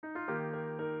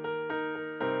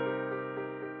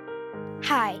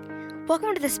Hi,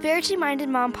 welcome to the Spiritually Minded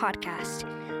Mom podcast,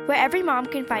 where every mom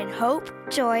can find hope,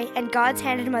 joy, and God's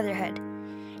hand in motherhood.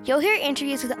 You'll hear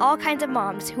interviews with all kinds of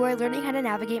moms who are learning how to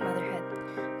navigate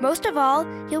motherhood. Most of all,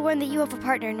 you'll learn that you have a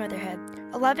partner in motherhood,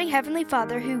 a loving Heavenly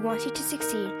Father who wants you to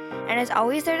succeed and is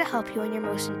always there to help you in your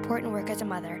most important work as a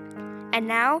mother. And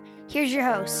now, here's your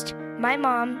host, my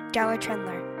mom, Darla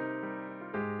Trendler.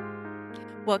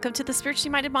 Welcome to the Spiritually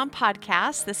Minded Mom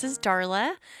podcast. This is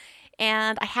Darla.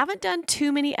 And I haven't done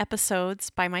too many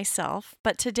episodes by myself,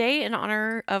 but today, in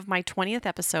honor of my 20th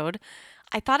episode,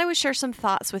 I thought I would share some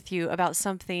thoughts with you about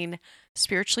something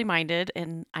spiritually minded,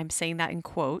 and I'm saying that in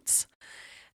quotes,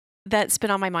 that's been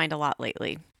on my mind a lot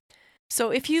lately. So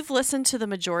if you've listened to the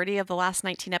majority of the last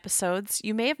 19 episodes,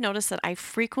 you may have noticed that I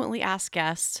frequently ask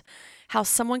guests how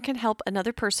someone can help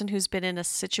another person who's been in a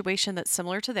situation that's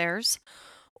similar to theirs,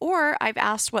 or I've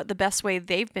asked what the best way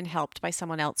they've been helped by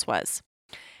someone else was.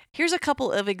 Here's a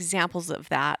couple of examples of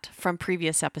that from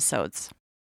previous episodes.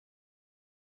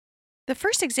 The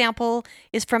first example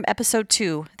is from episode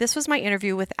 2. This was my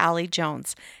interview with Allie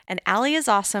Jones. And Allie is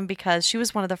awesome because she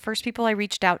was one of the first people I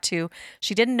reached out to.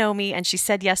 She didn't know me and she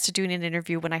said yes to doing an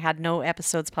interview when I had no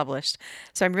episodes published.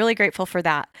 So I'm really grateful for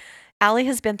that. Allie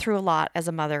has been through a lot as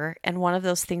a mother, and one of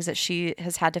those things that she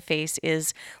has had to face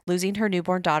is losing her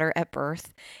newborn daughter at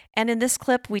birth. And in this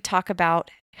clip, we talk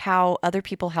about how other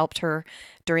people helped her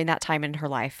during that time in her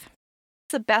life.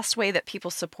 What's the best way that people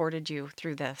supported you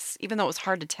through this, even though it was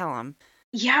hard to tell them?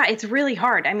 Yeah, it's really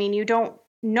hard. I mean,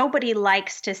 nobody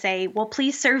likes to say, well,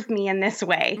 please serve me in this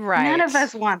way. Right. None of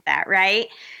us want that, right?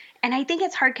 And I think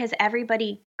it's hard because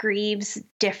everybody grieves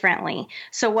differently.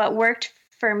 So what worked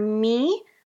for me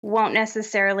won't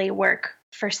necessarily work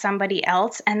for somebody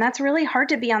else. And that's really hard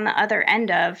to be on the other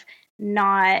end of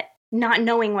not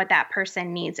knowing what that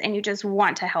person needs, and you just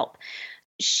want to help.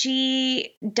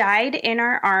 She died in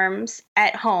our arms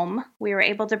at home. We were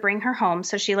able to bring her home.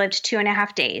 So she lived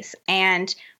 2.5 days,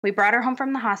 and we brought her home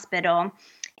from the hospital.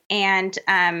 And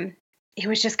it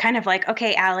was just kind of like,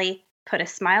 okay, Allie, put a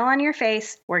smile on your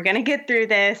face. We're going to get through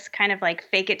this, kind of like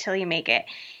fake it till you make it.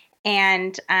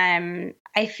 And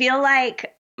I feel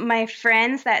like my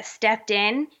friends that stepped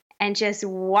in and just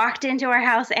walked into our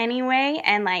house anyway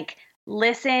and like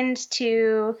listened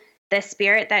to the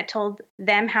spirit that told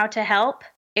them how to help.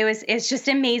 It's just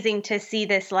amazing to see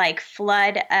this like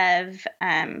flood of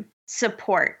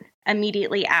support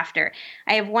immediately after.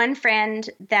 I have one friend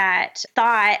that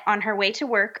thought on her way to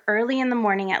work early in the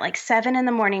morning at like 7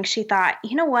 a.m, she thought,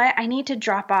 you know what? I need to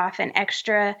drop off an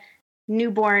extra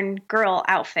newborn girl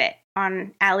outfit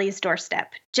on Allie's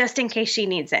doorstep just in case she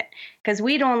needs it. Because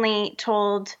we'd only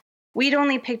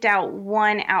picked out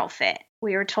one outfit.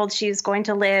 We were told she was going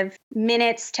to live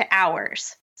minutes to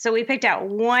hours. So we picked out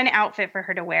one outfit for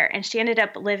her to wear, and she ended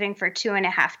up living for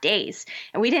 2.5 days.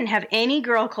 And we didn't have any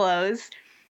girl clothes.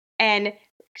 And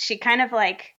she kind of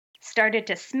like started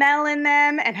to smell in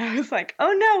them. And I was like,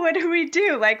 oh no, what do we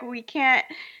do? Like, we can't.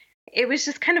 It was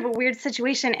just kind of a weird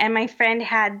situation. And my friend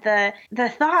had the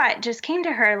thought just came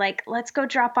to her, like, let's go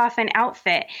drop off an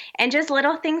outfit. And just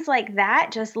little things like that,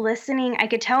 just listening. I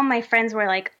could tell my friends were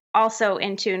like also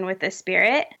in tune with the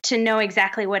spirit to know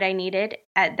exactly what I needed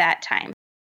at that time.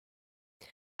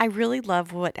 I really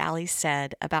love what Allie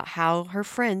said about how her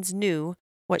friends knew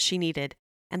what she needed.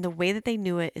 And the way that they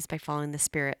knew it is by following the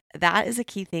spirit. That is a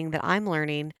key thing that I'm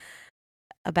learning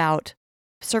about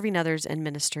serving others and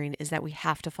ministering, is that we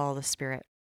have to follow the spirit.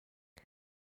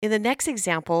 In the next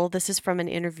example, this is from an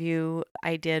interview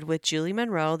I did with Julie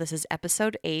Monroe. This is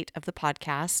episode 8 of the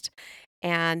podcast.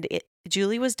 And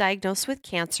Julie was diagnosed with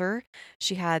cancer.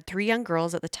 She had 3 young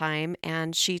girls at the time,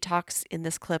 and she talks in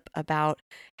this clip about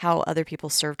how other people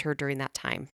served her during that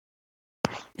time.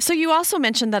 So you also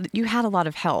mentioned that you had a lot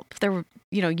of help.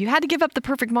 You had to give up the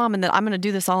perfect mom and that I'm going to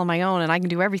do this all on my own and I can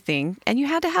do everything. And you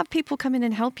had to have people come in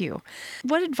and help you.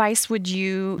 What advice would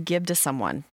you give to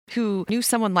someone who knew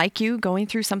someone like you going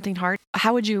through something hard?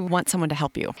 How would you want someone to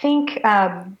help you? I think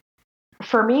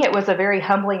for me, it was a very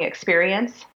humbling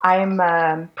experience.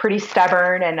 I'm pretty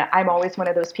stubborn, and I'm always one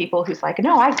of those people who's like,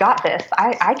 no, I got this.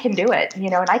 I can do it,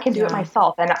 and I can do it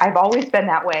myself. And I've always been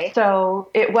that way. So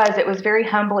it was very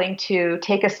humbling to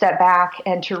take a step back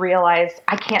and to realize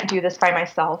I can't do this by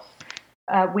myself.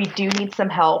 We do need some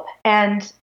help.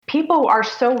 And people are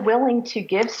so willing to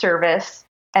give service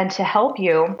and to help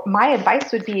you. My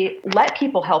advice would be let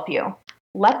people help you.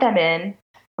 Let them in.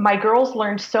 My girls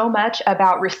learned so much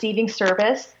about receiving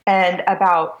service and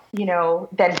about,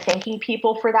 then thanking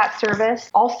people for that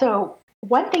service. Also,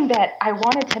 one thing that I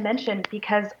wanted to mention,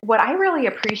 because what I really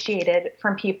appreciated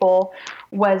from people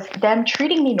was them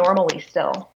treating me normally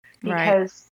still.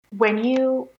 Because when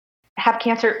you have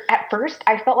cancer. At first,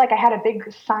 I felt like I had a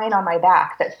big sign on my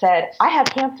back that said, I have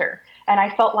cancer. And I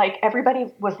felt like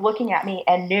everybody was looking at me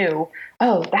and knew,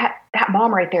 oh, that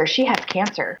mom right there, she has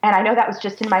cancer. And I know that was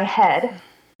just in my head,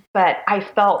 but I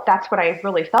felt that's what I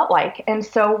really felt like. And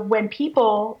so when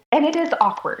people, and it is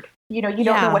awkward, you don't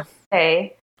know what to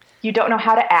say. You don't know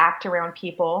how to act around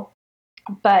people.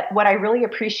 But what I really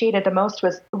appreciated the most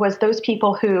was those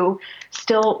people who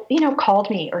still, called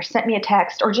me or sent me a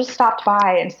text or just stopped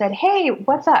by and said, hey,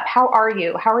 what's up? How are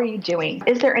you? How are you doing?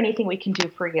 Is there anything we can do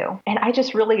for you? And I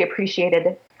just really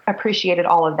appreciated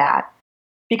all of that,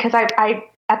 because I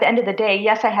at the end of the day,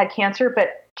 yes, I had cancer,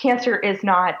 but cancer is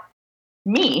not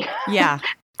me. Yeah.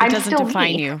 It doesn't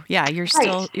define me. you. Yeah, you're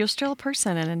still a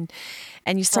person,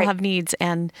 and you still have needs,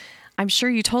 and I'm sure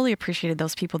you totally appreciated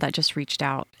those people that just reached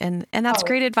out. And that's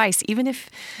great advice. Even if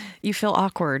you feel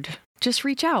awkward, just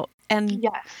reach out. And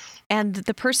and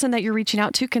the person that you're reaching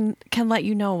out to can let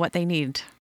you know what they need.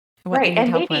 What they need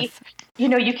help with.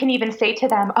 You can even say to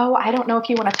them, oh, I don't know if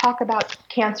you want to talk about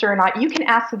cancer or not. You can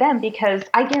ask them, because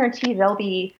I guarantee they'll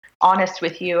be honest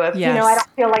with you of, I don't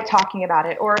feel like talking about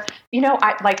it. Or,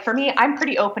 for me, I'm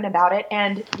pretty open about it.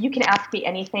 And you can ask me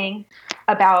anything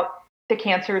about the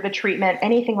cancer, the treatment,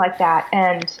 anything like that.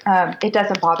 And it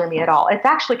doesn't bother me at all. It's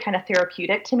actually kind of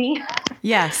therapeutic to me.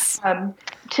 Yes.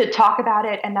 To talk about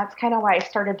it. And that's kind of why I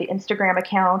started the Instagram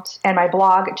account and my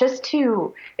blog,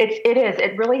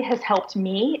 it really has helped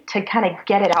me to kind of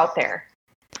get it out there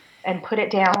and put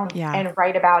it down and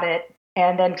write about it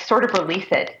and then sort of release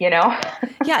it,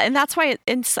 Yeah. And that's why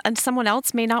and someone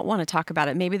else may not want to talk about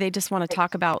it. Maybe they just want to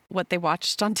talk about what they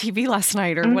watched on TV last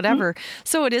night or whatever.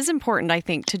 So it is important, I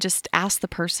think, to just ask the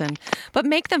person, but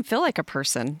make them feel like a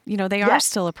person. They are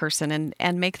still a person,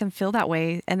 and make them feel that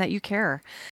way and that you care.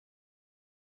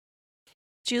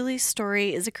 Julie's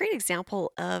story is a great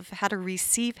example of how to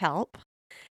receive help.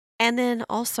 And then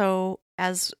also,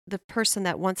 as the person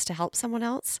that wants to help someone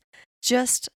else,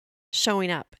 just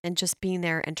showing up and just being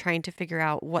there and trying to figure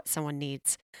out what someone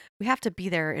needs. We have to be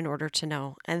there in order to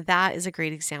know. And that is a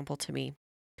great example to me.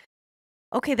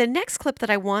 Okay, the next clip that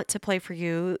I want to play for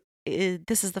you,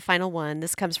 this is the final one.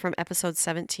 This comes from episode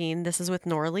 17. This is with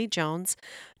Nora Lee Jones.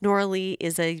 Nora Lee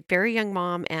is a very young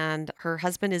mom, and her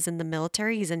husband is in the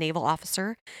military. He's a naval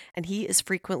officer, and he is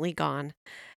frequently gone.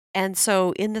 And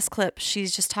so in this clip,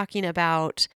 she's just talking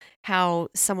about how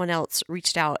someone else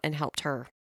reached out and helped her.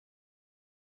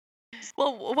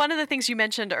 Well, one of the things you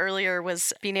mentioned earlier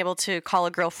was being able to call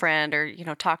a girlfriend or,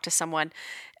 talk to someone.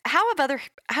 How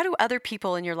do other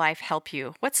people in your life help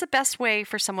you? What's the best way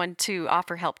for someone to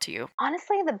offer help to you?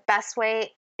 Honestly, the best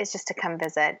way is just to come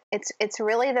visit. It's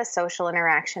really the social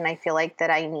interaction I feel like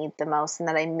that I need the most and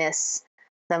that I miss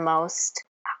the most.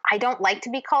 I don't like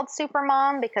to be called super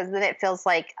mom, because then it feels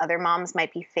like other moms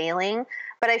might be failing.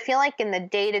 But I feel like in the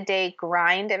day-to-day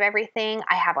grind of everything,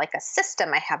 I have like a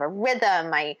system, I have a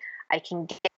rhythm, I can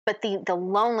get, but the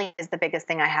lonely is the biggest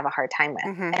thing I have a hard time with.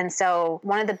 And so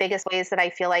one of the biggest ways that I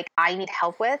feel like I need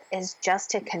help with is just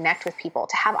to connect with people,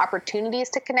 to have opportunities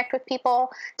to connect with people,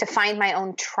 to find my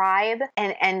own tribe.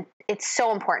 And it's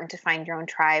so important to find your own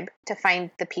tribe, to find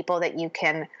the people that you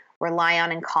can rely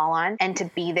on and call on, and to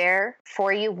be there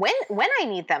for you when I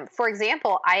need them. For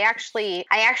example, I actually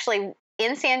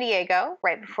in San Diego,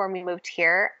 right before we moved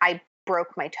here, I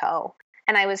broke my toe,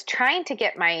 and I was trying to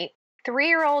get my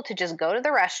 3-year-old to just go to the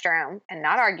restroom and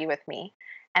not argue with me.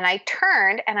 And I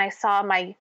turned and I saw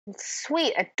my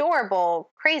sweet, adorable,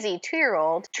 crazy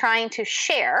 2-year-old trying to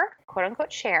share, quote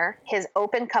unquote, share his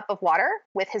open cup of water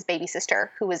with his baby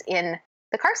sister who was in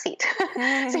the car seat.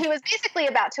 So he was basically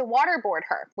about to waterboard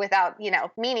her without,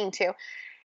 meaning to.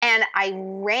 And I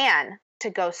ran to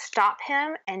go stop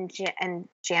him and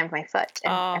jammed my foot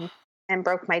and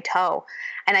broke my toe.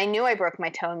 And I knew I broke my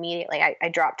toe immediately. I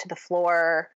dropped to the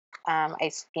floor.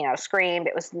 I screamed.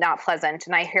 It was not pleasant.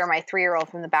 And I hear my 3-year-old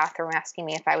from the bathroom asking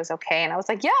me if I was okay. And I was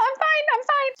like, yeah, I'm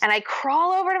fine. And I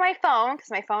crawl over to my phone,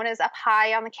 because my phone is up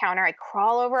high on the counter. I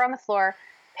crawl over on the floor,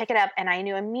 pick it up, and I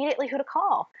knew immediately who to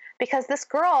call, because this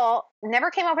girl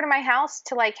never came over to my house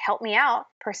to help me out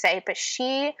per se, but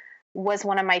she was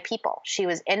one of my people. She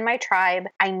was in my tribe.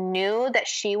 I knew that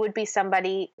she would be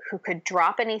somebody who could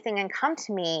drop anything and come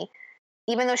to me,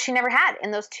 even though she never had.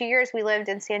 In those 2 years we lived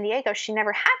in San Diego, she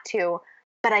never had to,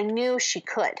 but I knew she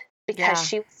could, because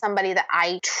she was somebody that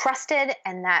I trusted,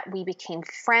 and that we became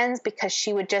friends because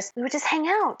we would just hang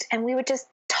out and we would just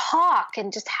talk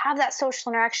and just have that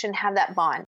social interaction, have that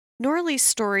bond. Nora Lee's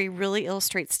story really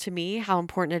illustrates to me how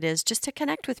important it is just to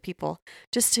connect with people,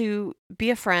 just to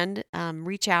be a friend,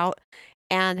 reach out,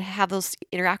 and have those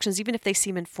interactions, even if they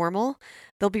seem informal.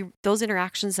 They'll be those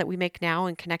interactions that we make now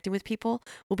and connecting with people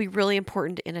will be really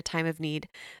important in a time of need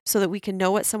so that we can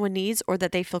know what someone needs or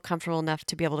that they feel comfortable enough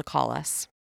to be able to call us.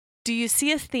 Do you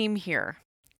see a theme here?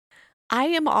 I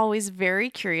am always very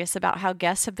curious about how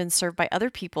guests have been served by other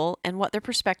people and what their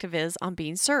perspective is on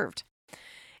being served.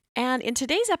 And in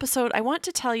today's episode, I want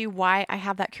to tell you why I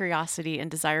have that curiosity and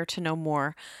desire to know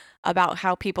more about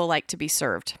how people like to be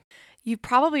served. You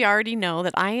probably already know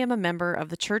that I am a member of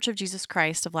the Church of Jesus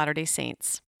Christ of Latter-day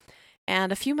Saints.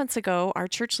 And a few months ago, our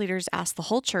church leaders asked the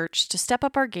whole church to step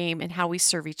up our game in how we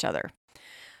serve each other.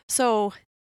 So,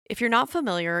 if you're not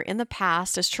familiar, in the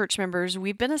past, as church members,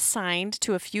 we've been assigned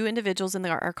to a few individuals in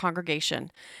our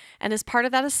congregation. And as part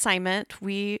of that assignment,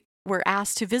 we were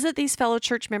asked to visit these fellow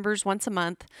church members once a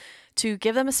month to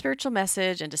give them a spiritual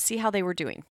message and to see how they were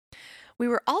doing. We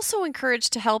were also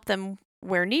encouraged to help them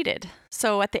where needed.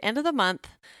 So at the end of the month,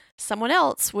 someone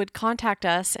else would contact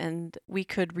us and we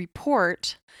could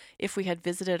report if we had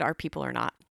visited our people or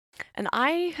not. And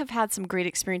I have had some great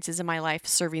experiences in my life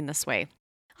serving this way.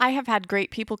 I have had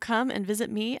great people come and visit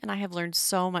me, and I have learned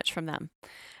so much from them.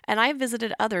 And I have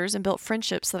visited others and built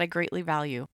friendships that I greatly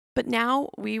value. But now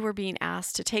we were being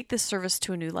asked to take this service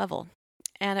to a new level.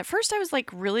 And at first I was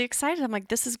really excited. I'm like,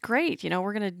 this is great.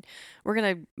 We're going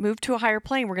to move to a higher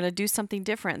plane. We're going to do something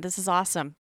different. This is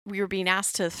awesome. We were being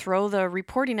asked to throw the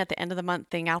reporting at the end of the month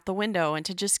thing out the window and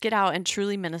to just get out and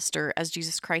truly minister as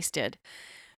Jesus Christ did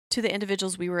to the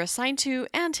individuals we were assigned to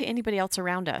and to anybody else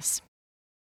around us.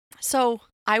 So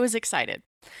I was excited.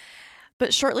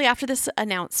 But shortly after this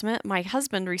announcement, my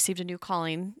husband received a new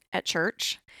calling at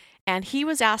church, and he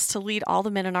was asked to lead all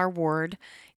the men in our ward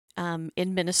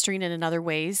in ministering and in other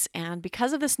ways. And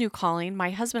because of this new calling,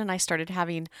 my husband and I started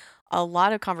having a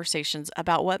lot of conversations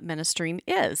about what ministering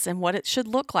is and what it should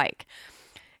look like.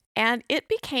 And it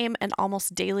became an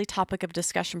almost daily topic of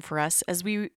discussion for us as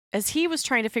he was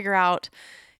trying to figure out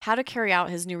how to carry out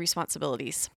his new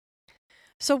responsibilities.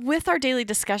 So with our daily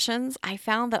discussions, I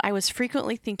found that I was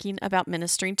frequently thinking about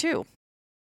ministering too.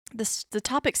 The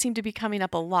topic seemed to be coming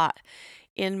up a lot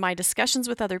in my discussions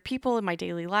with other people in my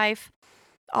daily life.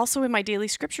 Also in my daily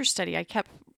scripture study, I kept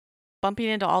bumping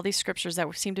into all these scriptures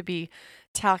that seemed to be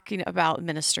talking about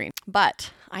ministering.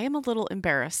 But I am a little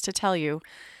embarrassed to tell you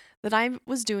that I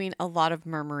was doing a lot of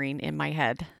murmuring in my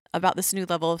head about this new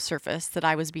level of service that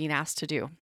I was being asked to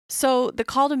do. So the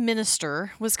call to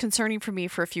minister was concerning for me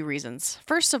for a few reasons.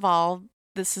 First of all,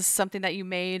 this is something that you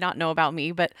may not know about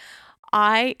me, but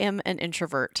I am an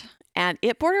introvert, and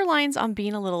it borderlines on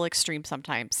being a little extreme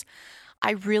sometimes.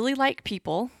 I really like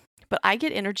people, but I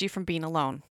get energy from being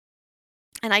alone.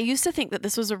 And I used to think that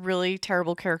this was a really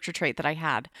terrible character trait that I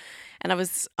had, and I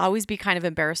was always be kind of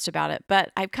embarrassed about it,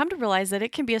 but I've come to realize that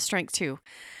it can be a strength too.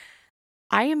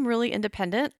 I am really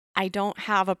independent. I don't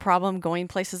have a problem going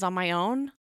places on my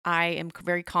own. I am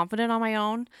very confident on my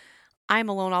own. I'm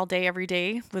alone all day, every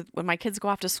day when my kids go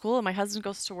off to school and my husband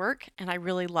goes to work, and I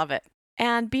really love it.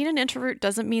 And being an introvert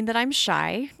doesn't mean that I'm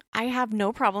shy. I have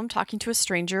no problem talking to a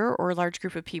stranger or a large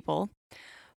group of people.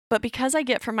 But because I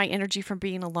get my energy from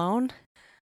being alone,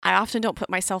 I often don't put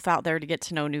myself out there to get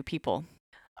to know new people.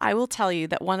 I will tell you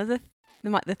that one of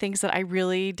the things that I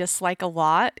really dislike a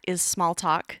lot is small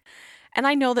talk. And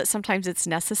I know that sometimes it's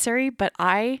necessary, but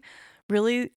I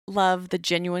really love the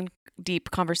genuine,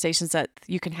 deep conversations that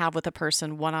you can have with a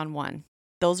person one-on-one.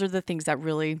 Those are the things that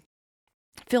really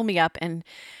fill me up, and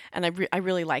I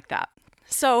really like that.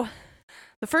 So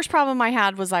the first problem I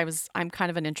had was I'm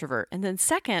kind of an introvert. And then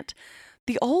second,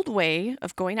 the old way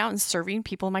of going out and serving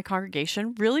people in my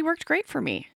congregation really worked great for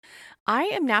me. I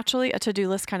am naturally a to-do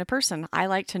list kind of person. I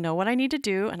like to know what I need to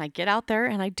do, and I get out there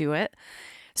and I do it.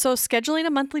 So scheduling a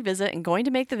monthly visit and going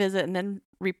to make the visit and then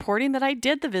reporting that I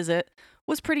did the visit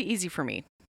was pretty easy for me.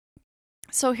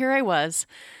 So here I was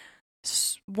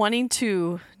wanting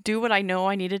to do what I know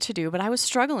I needed to do, but I was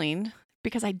struggling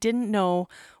because I didn't know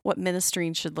what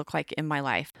ministering should look like in my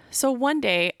life. So one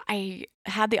day I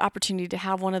had the opportunity to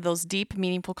have one of those deep,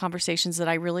 meaningful conversations that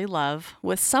I really love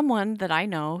with someone that I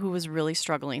know who was really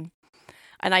struggling.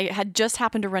 And I had just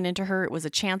happened to run into her. It was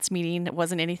a chance meeting. It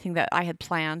wasn't anything that I had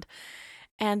planned.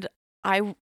 And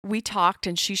we talked,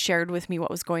 and she shared with me what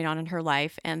was going on in her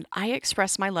life, and I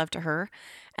expressed my love to her,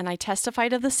 and I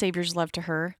testified of the Savior's love to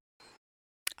her.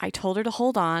 I told her to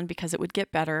hold on because it would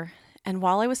get better, and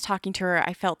while I was talking to her,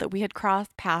 I felt that we had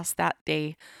crossed paths that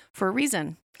day for a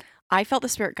reason. I felt the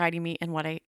Spirit guiding me in what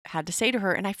I had to say to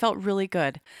her, and I felt really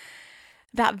good.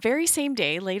 That very same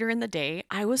day, later in the day,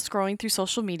 I was scrolling through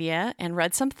social media and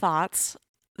read some thoughts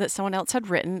that someone else had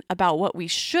written about what we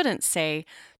shouldn't say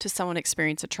to someone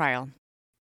experiencing a trial.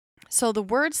 So the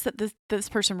words that this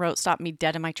person wrote stopped me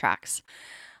dead in my tracks.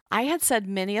 I had said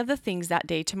many of the things that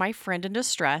day to my friend in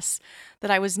distress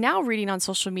that I was now reading on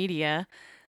social media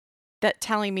that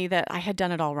telling me that I had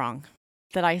done it all wrong,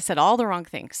 that I said all the wrong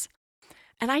things.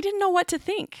 And I didn't know what to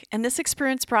think. And this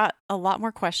experience brought a lot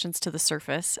more questions to the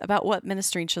surface about what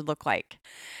ministering should look like.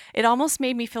 It almost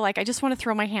made me feel like I just want to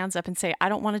throw my hands up and say, I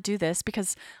don't want to do this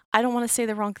because I don't want to say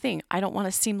the wrong thing. I don't want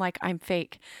to seem like I'm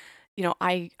fake.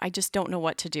 I just don't know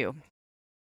what to do.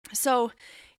 So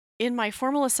in my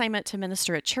formal assignment to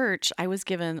minister at church, I was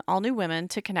given all new women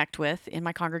to connect with in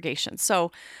my congregation.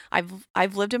 So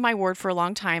I've lived in my ward for a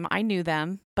long time. I knew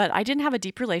them, but I didn't have a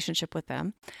deep relationship with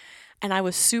them. And I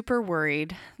was super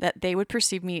worried that they would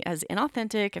perceive me as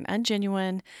inauthentic and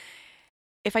ungenuine.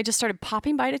 If I just started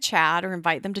popping by to chat or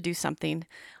invite them to do something,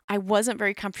 I wasn't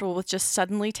very comfortable with just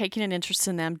suddenly taking an interest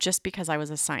in them just because I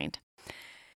was assigned.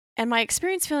 And my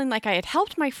experience feeling like I had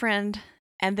helped my friend,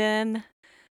 and then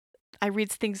I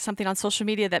read something on social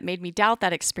media that made me doubt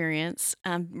that experience,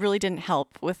 really didn't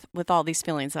help with all these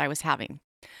feelings that I was having.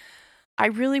 I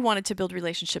really wanted to build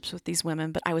relationships with these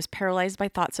women, but I was paralyzed by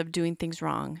thoughts of doing things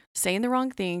wrong, saying the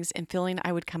wrong things, and feeling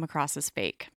I would come across as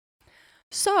fake.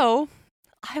 So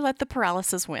I let the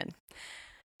paralysis win.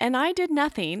 And I did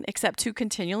nothing except to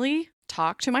continually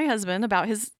talk to my husband about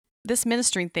this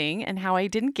ministering thing and how I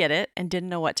didn't get it and didn't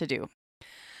know what to do.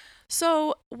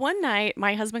 So one night,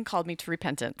 my husband called me to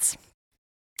repentance.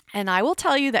 And I will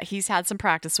tell you that he's had some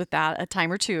practice with that a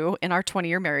time or two in our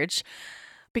 20-year marriage,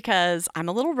 because I'm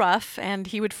a little rough and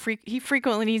he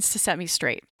frequently needs to set me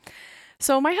straight.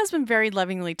 So my husband very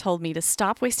lovingly told me to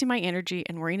stop wasting my energy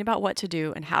and worrying about what to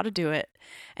do and how to do it,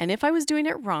 and if I was doing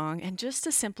it wrong, and just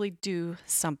to simply do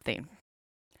something.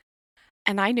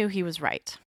 And I knew he was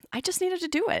right. I just needed to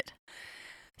do it.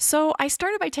 So I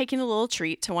started by taking a little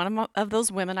treat to one of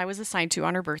those women I was assigned to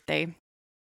on her birthday.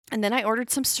 And then I ordered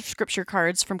some scripture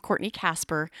cards from Courtney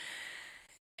Casper,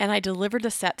 and I delivered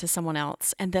a set to someone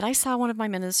else. And then I saw one of my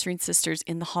ministering sisters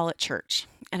in the hall at church.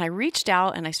 And I reached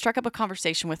out and I struck up a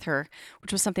conversation with her,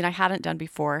 which was something I hadn't done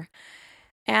before.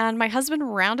 And my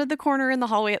husband rounded the corner in the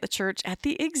hallway at the church at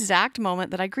the exact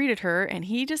moment that I greeted her, and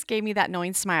he just gave me that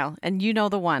knowing smile. And you know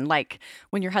the one, like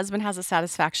when your husband has the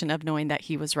satisfaction of knowing that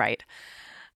he was right.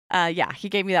 He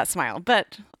gave me that smile.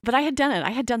 But I had done it.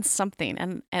 I had done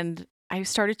something, and I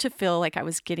started to feel like I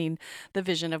was getting the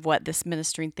vision of what this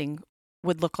ministering thing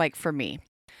would look like for me.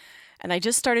 And I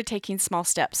just started taking small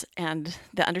steps, and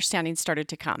the understanding started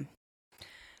to come.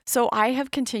 So I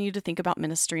have continued to think about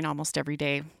ministering almost every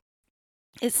day.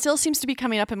 It still seems to be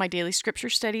coming up in my daily scripture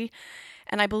study,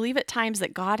 and I believe at times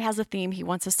that God has a theme he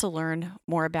wants us to learn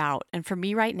more about. And for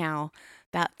me right now,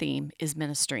 that theme is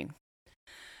ministering.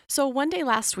 So one day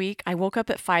last week, I woke up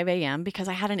at 5 a.m. because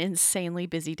I had an insanely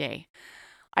busy day.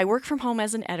 I work from home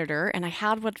as an editor, and I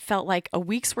had what felt like a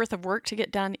week's worth of work to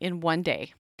get done in one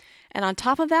day. And on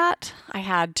top of that, I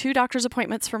had 2 doctor's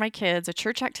appointments for my kids, a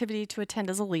church activity to attend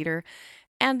as a leader,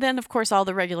 and then, of course, all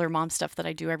the regular mom stuff that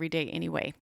I do every day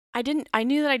anyway. I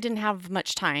knew that I didn't have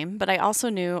much time, but I also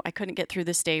knew I couldn't get through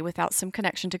this day without some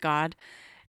connection to God.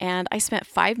 And I spent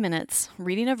 5 minutes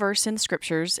reading a verse in the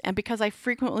scriptures, and because I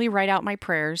frequently write out my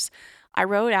prayers, I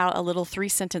wrote out a little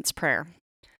 3-sentence prayer.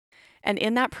 And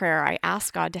in that prayer, I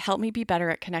asked God to help me be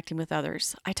better at connecting with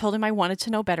others. I told him I wanted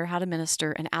to know better how to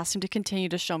minister and asked him to continue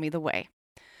to show me the way.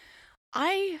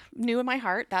 I knew in my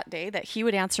heart that day that he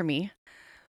would answer me,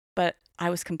 but I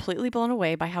was completely blown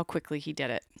away by how quickly he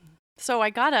did it. So I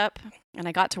got up and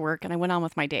I got to work and I went on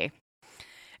with my day.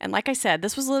 And like I said,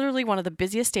 this was literally one of the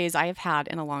busiest days I have had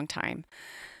in a long time.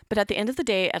 But at the end of the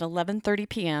day at 11:30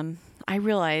 p.m., I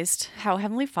realized how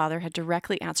Heavenly Father had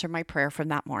directly answered my prayer from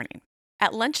that morning.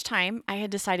 At lunchtime, I had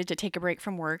decided to take a break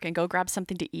from work and go grab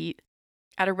something to eat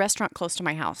at a restaurant close to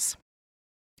my house.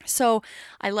 So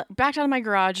I backed out of my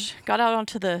garage, got out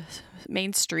onto the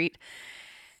main street,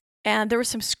 and there was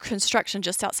some construction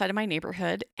just outside of my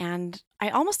neighborhood. And I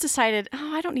almost decided,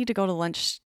 I don't need to go to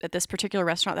lunch at this particular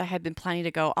restaurant that I had been planning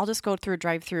to go. I'll just go through a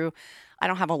drive-through. I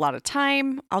don't have a lot of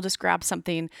time. I'll just grab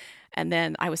something. And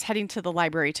then I was heading to the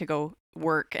library to go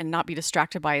work and not be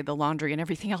distracted by the laundry and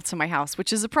everything else in my house,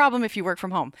 which is a problem if you work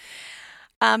from home.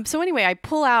 So anyway, I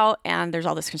pull out and there's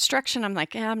all this construction. I'm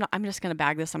like, I'm just going to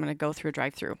bag this. I'm going to go through a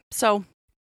drive-through. So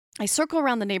I circle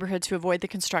around the neighborhood to avoid the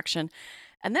construction.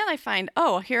 And then I find,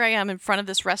 here I am in front of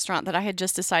this restaurant that I had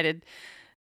just decided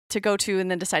to go to and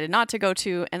then decided not to go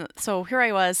to. And so here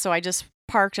I was. So I just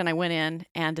parked and I went in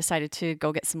and decided to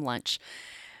go get some lunch.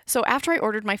 So after I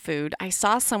ordered my food, I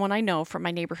saw someone I know from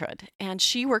my neighborhood, and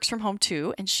she works from home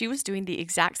too, and she was doing the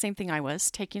exact same thing I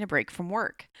was, taking a break from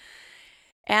work.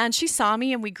 And she saw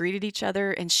me and we greeted each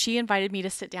other, and she invited me to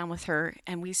sit down with her,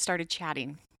 and we started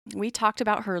chatting. We talked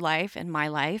about her life and my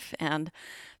life and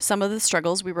some of the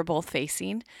struggles we were both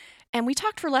facing. And we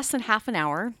talked for less than half an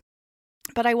hour,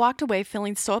 but I walked away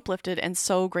feeling so uplifted and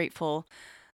so grateful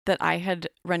that I had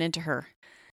run into her.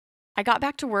 I got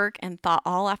back to work and thought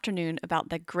all afternoon about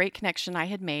the great connection I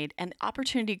had made and the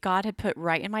opportunity God had put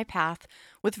right in my path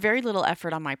with very little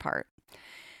effort on my part.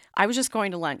 I was just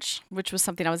going to lunch, which was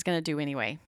something I was going to do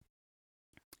anyway.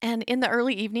 And in the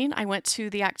early evening, I went to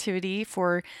the activity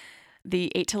for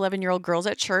the 8 to 11-year-old girls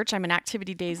at church. I'm an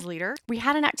activity days leader. We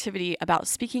had an activity about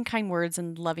speaking kind words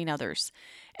and loving others.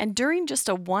 And during just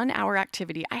a 1-hour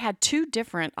activity, I had 2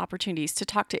 different opportunities to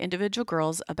talk to individual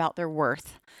girls about their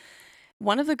worth.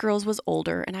 One of the girls was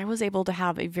older, and I was able to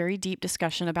have a very deep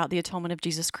discussion about the atonement of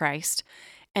Jesus Christ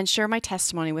and share my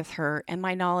testimony with her and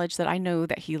my knowledge that I know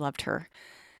that he loved her.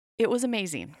 It was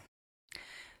amazing.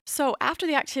 So after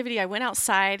the activity, I went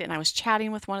outside and I was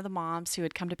chatting with one of the moms who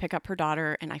had come to pick up her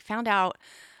daughter, and I found out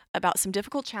about some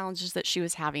difficult challenges that she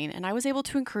was having, and I was able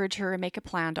to encourage her and make a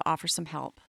plan to offer some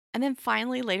help. And then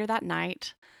finally, later that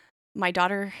night, my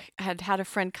daughter had a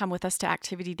friend come with us to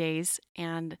activity days,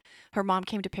 and her mom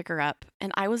came to pick her up,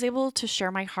 and I was able to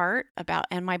share my heart about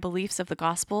and my beliefs of the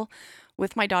gospel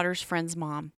with my daughter's friend's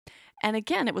mom. And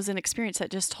again, it was an experience that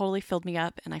just totally filled me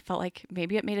up, and I felt like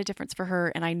maybe it made a difference for her,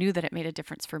 and I knew that it made a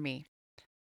difference for me.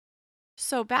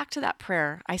 So back to that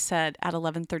prayer I said at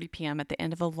 11:30 p.m. at the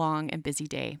end of a long and busy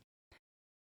day.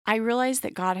 I realized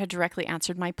that God had directly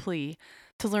answered my plea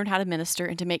to learn how to minister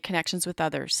and to make connections with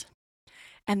others.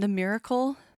 And the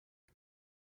miracle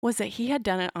was that he had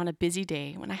done it on a busy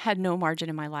day when I had no margin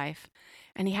in my life,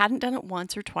 and he hadn't done it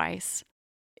once or twice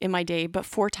in my day, but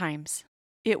 4 times.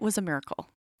 It was a miracle.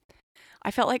 I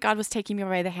felt like God was taking me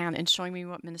by the hand and showing me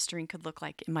what ministering could look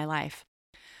like in my life.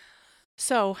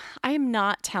 So I am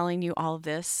not telling you all of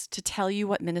this to tell you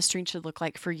what ministering should look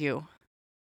like for you.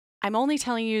 I'm only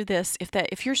telling you this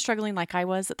if you're struggling like I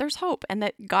was, that there's hope and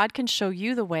that God can show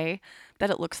you the way that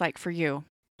it looks like for you.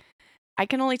 I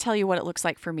can only tell you what it looks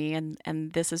like for me,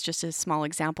 and this is just a small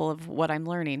example of what I'm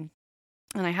learning.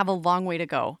 And I have a long way to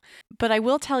go. But I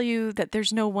will tell you that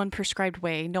there's no one prescribed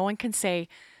way. No one can say,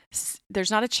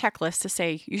 there's not a checklist to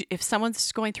say, if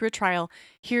someone's going through a trial,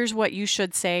 here's what you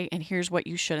should say and here's what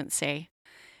you shouldn't say.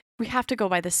 We have to go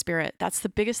by the Spirit. That's the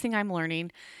biggest thing I'm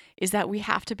learning, is that we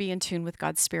have to be in tune with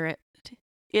God's Spirit.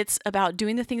 It's about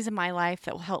doing the things in my life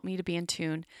that will help me to be in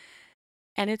tune.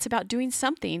 And it's about doing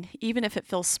something, even if it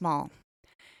feels small.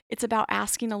 It's about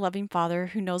asking a loving Father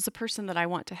who knows the person that I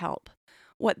want to help,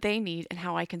 what they need, and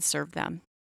how I can serve them.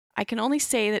 I can only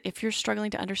say that if you're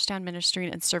struggling to understand ministering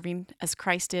and serving as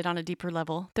Christ did on a deeper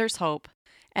level, there's hope,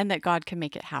 and that God can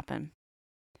make it happen.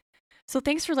 So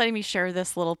thanks for letting me share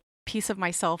this little piece of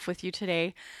myself with you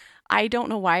today. I don't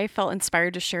know why I felt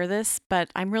inspired to share this, but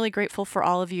I'm really grateful for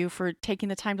all of you for taking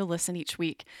the time to listen each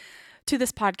week to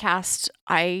this podcast.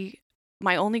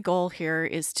 My only goal here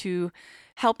is to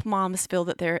help moms feel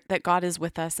that God is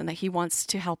with us and that he wants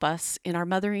to help us in our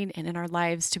mothering and in our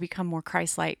lives to become more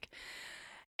Christ-like.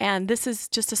 And this is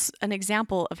just an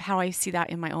example of how I see that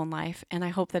in my own life. And I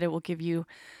hope that it will give you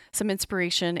some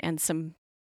inspiration and some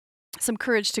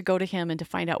courage to go to him and to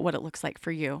find out what it looks like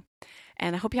for you.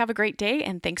 And I hope you have a great day,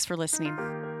 and thanks for listening.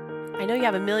 I know you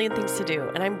have a million things to do,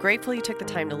 and I'm grateful you took the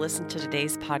time to listen to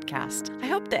today's podcast. I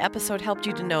hope the episode helped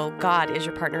you to know God is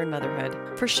your partner in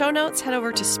motherhood. For show notes, head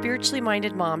over to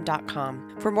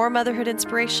spirituallymindedmom.com. For more motherhood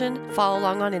inspiration, follow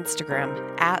along on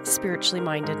Instagram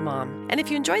 @spirituallymindedmom. And if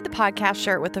you enjoyed the podcast,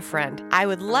 share it with a friend. I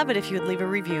would love it if you would leave a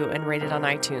review and rate it on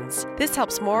iTunes. This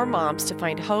helps more moms to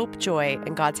find hope, joy,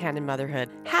 and God's hand in motherhood.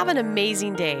 Have an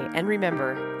amazing day, and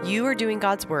remember, you are doing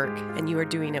God's work, and you are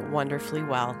doing it wonderfully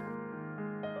well.